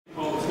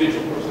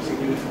spatial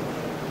processing unit.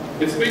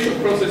 The spatial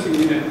processing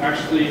unit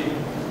actually,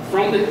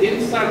 from the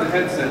inside the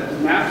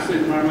headset, maps the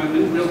environment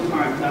in real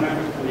time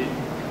dynamically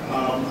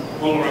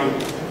all around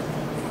you.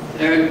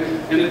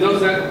 And it does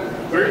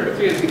that very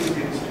quickly and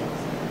instantaneously.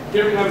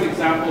 Here we have an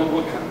example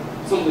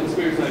of some of the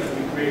experience that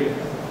can be created.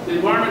 The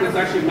environment is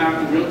actually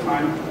mapped in real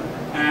time,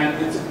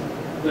 and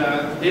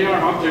the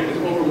AR object is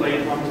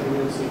overlaid onto the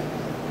real scene.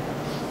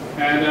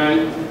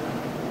 And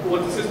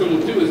what the system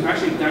will do is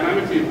actually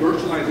dynamically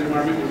virtualize the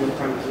environment in real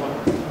time as well.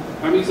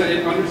 That means that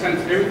it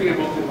understands everything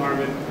about the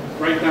environment,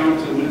 right down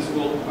to the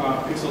minuscule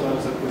pixel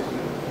levels that we're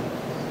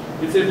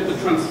doing. It's able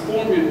to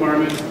transform the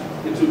environment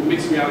into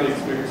mixed reality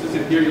experiences.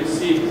 And here you'll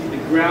see the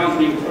ground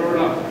being covered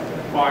up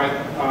by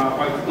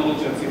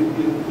technology that's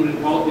included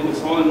in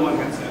this all-in-one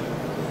headset.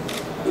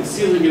 The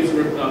ceiling gets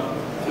ripped up,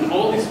 and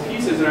all these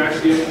pieces are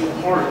actually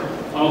a part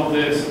of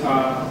this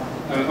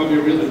of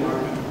your real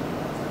environment.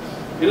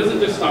 It doesn't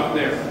just stop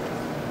there.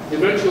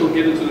 Eventually, we'll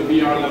get into the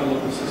VR level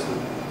of the system.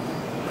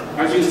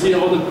 As you can see,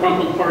 all the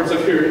crumpled parts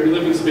of your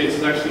living space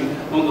is actually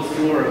on the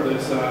floor of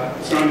this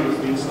surrounding this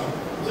beanstalk.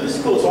 So this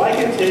is cool. So I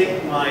can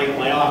take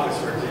my office,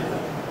 for example,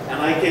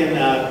 and I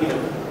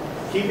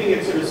can, keeping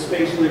it sort of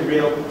spatially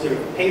real, sort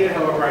of paint it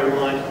however I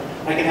want.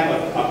 I can have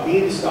a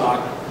beanstalk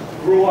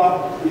grow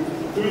up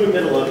through the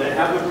middle of it,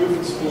 have the roof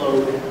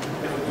explode,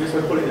 just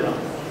by putting it on.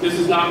 This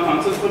is not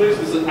concept footage,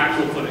 this is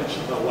actual footage.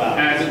 Oh, wow.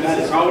 And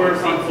this is our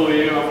front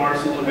foyer of our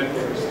SULON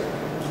headquarters.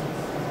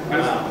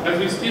 As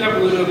we speed up a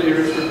little bit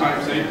here for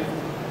time's sake,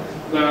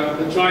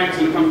 the giant's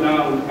going to come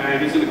down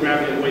and he's going to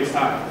grab you at waist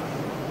high.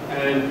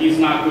 And he's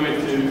not going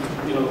to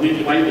leave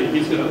you lightly.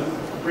 He's going to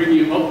bring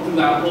you up through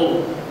that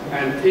hole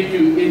and take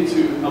you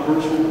into a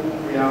virtual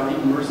reality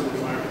immersive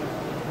environment.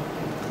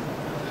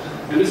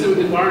 And this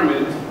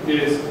environment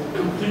is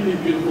completely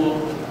beautiful,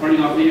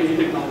 running off AMD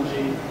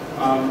technology,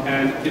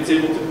 and it's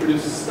able to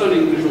produce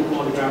stunning visual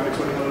quality graphics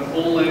running on an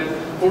OLED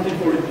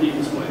 1440p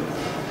display.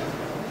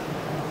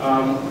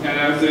 And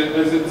as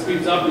it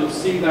speeds up, you'll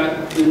see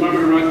that the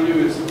environment around you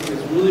is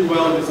really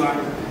well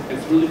designed.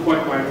 It's really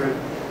quite vibrant.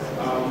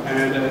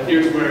 And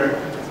here's where,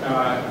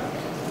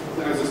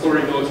 as the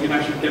story goes, you can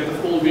actually get the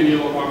full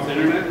video off the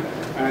internet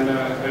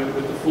and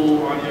with the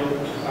full audio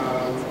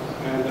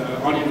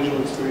and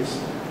audio-visual experience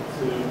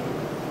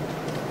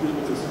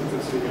with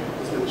this video,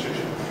 this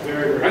demonstration.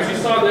 Very rare. As you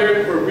saw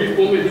there, for a brief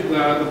moment,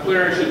 the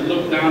player actually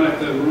looked down at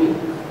the room,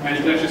 and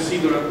you can actually see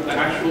the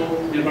actual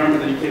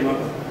environment that you came up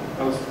with.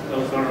 That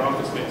was our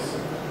office space.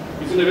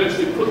 He's going to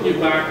eventually put you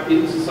back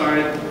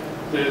inside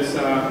this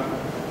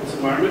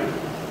environment.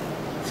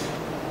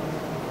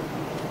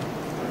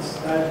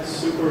 That's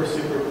super,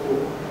 super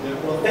cool. Yeah.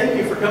 Well, thank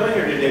you for coming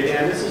here today,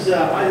 Dan. This is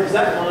that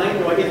mine?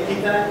 Do I get to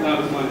keep that?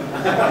 No, it's mine.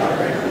 All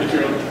right. It's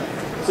your own.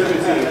 So good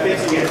to see you.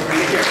 Thanks again.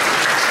 Take care.